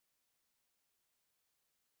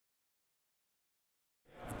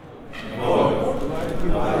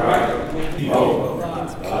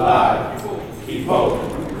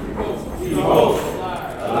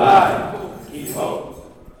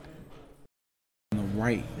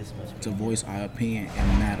right to voice our opinion in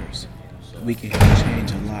matters. We can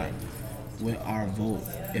change a lot with our vote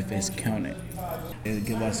if it's counted. It'll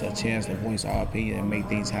give us a chance to voice our opinion and make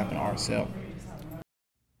things happen ourselves.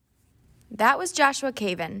 That was Joshua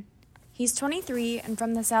Caven. He's 23 and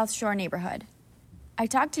from the South Shore neighborhood. I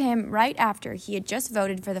talked to him right after he had just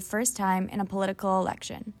voted for the first time in a political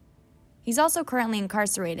election. He's also currently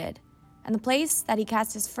incarcerated, and the place that he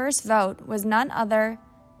cast his first vote was none other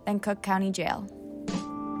than Cook County Jail.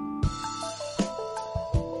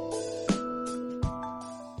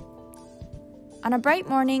 On a bright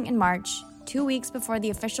morning in March, 2 weeks before the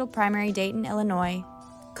official primary date in Illinois,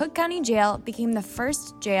 Cook County Jail became the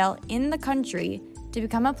first jail in the country to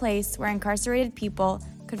become a place where incarcerated people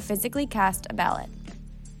could physically cast a ballot.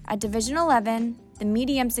 At Division 11, the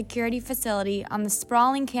medium security facility on the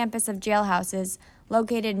sprawling campus of jailhouses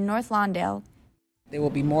located in North Lawndale, there will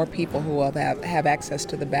be more people who will have access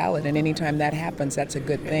to the ballot, and anytime that happens, that's a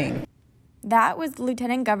good thing. That was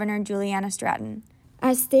Lieutenant Governor Juliana Stratton.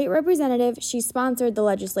 As state representative, she sponsored the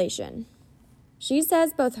legislation. She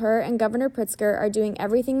says both her and Governor Pritzker are doing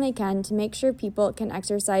everything they can to make sure people can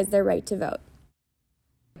exercise their right to vote.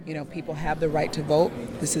 You know, people have the right to vote.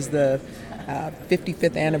 This is the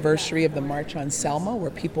 55th anniversary of the March on Selma, where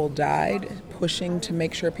people died pushing to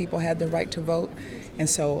make sure people had the right to vote. And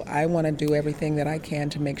so I want to do everything that I can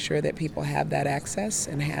to make sure that people have that access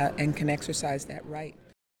and can exercise that right.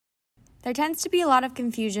 There tends to be a lot of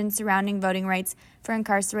confusion surrounding voting rights for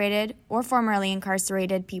incarcerated or formerly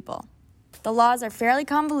incarcerated people. The laws are fairly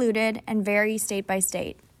convoluted and vary state by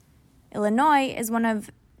state. Illinois is one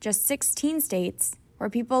of just 16 states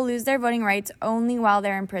where people lose their voting rights only while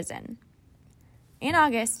they're in prison. In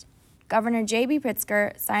August, Governor J.B.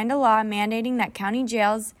 Pritzker signed a law mandating that county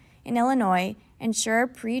jails in Illinois ensure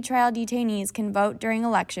pretrial detainees can vote during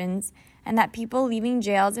elections and that people leaving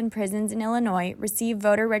jails and prisons in Illinois receive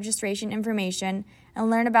voter registration information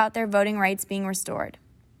and learn about their voting rights being restored.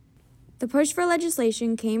 The push for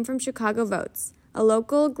legislation came from Chicago Votes, a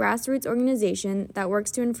local grassroots organization that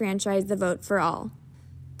works to enfranchise the vote for all.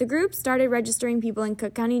 The group started registering people in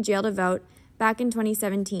Cook County Jail to vote back in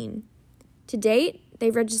 2017. To date,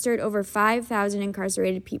 they've registered over 5,000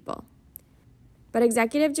 incarcerated people. But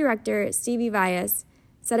Executive Director Stevie Vias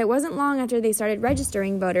said it wasn't long after they started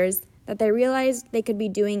registering voters that they realized they could be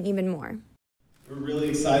doing even more. We're really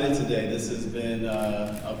excited today. This has been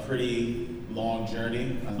a pretty long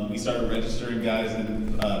journey. We started registering guys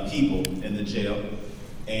and people in the jail,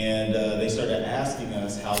 and they started asking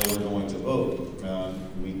us how they were going to vote.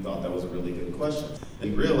 We thought that was a really good question. We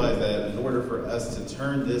realized that in order for us to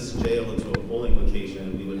turn this jail into a polling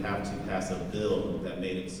location, we would have to pass a bill that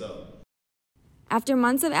made it so. After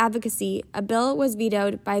months of advocacy, a bill was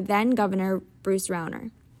vetoed by then Governor Bruce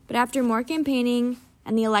Rauner. But after more campaigning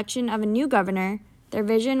and the election of a new governor, their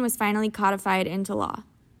vision was finally codified into law.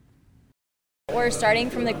 We're starting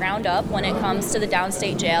from the ground up when it comes to the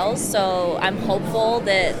downstate jails, so I'm hopeful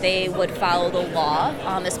that they would follow the law,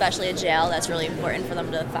 especially a jail. That's really important for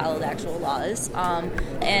them to follow the actual laws.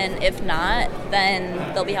 And if not,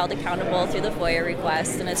 then they'll be held accountable through the FOIA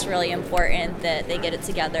requests, and it's really important that they get it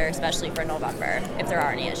together, especially for November, if there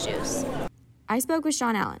are any issues. I spoke with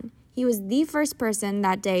Sean Allen. He was the first person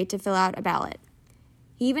that day to fill out a ballot.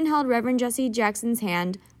 He even held Reverend Jesse Jackson's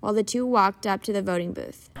hand while the two walked up to the voting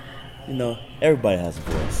booth. You know, everybody has a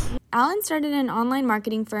voice. Allen started an online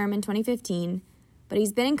marketing firm in 2015, but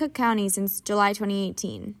he's been in Cook County since July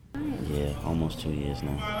 2018. Yeah, almost 2 years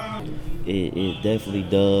now. It definitely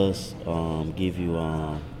does give you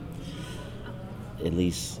at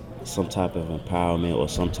least some type of empowerment or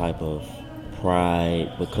some type of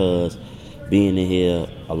pride, because being in here,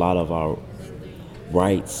 a lot of our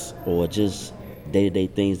rights or just day-to-day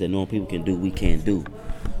things that normal people can do, we can't do.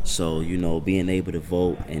 So, you know, being able to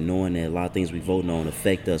vote and knowing that a lot of things we vote on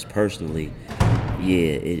affect us personally,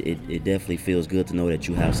 yeah, it definitely feels good to know that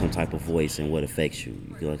you have some type of voice in what affects you.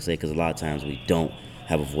 Like I say, because a lot of times we don't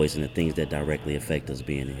have a voice in the things that directly affect us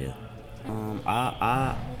being here.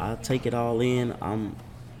 I take it all in.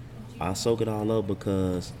 I soak it all up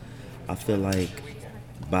because I feel like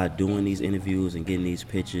by doing these interviews and getting these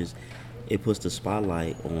pictures, it puts the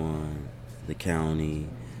spotlight on the county,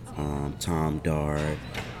 Tom Dart,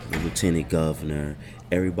 the lieutenant governor,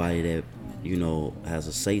 everybody that, you know, has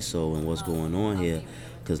a say-so in what's going on here,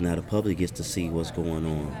 because now the public gets to see what's going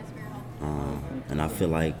on. And I feel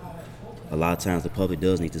like a lot of times the public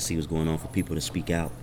does need to see what's going on for people to speak out.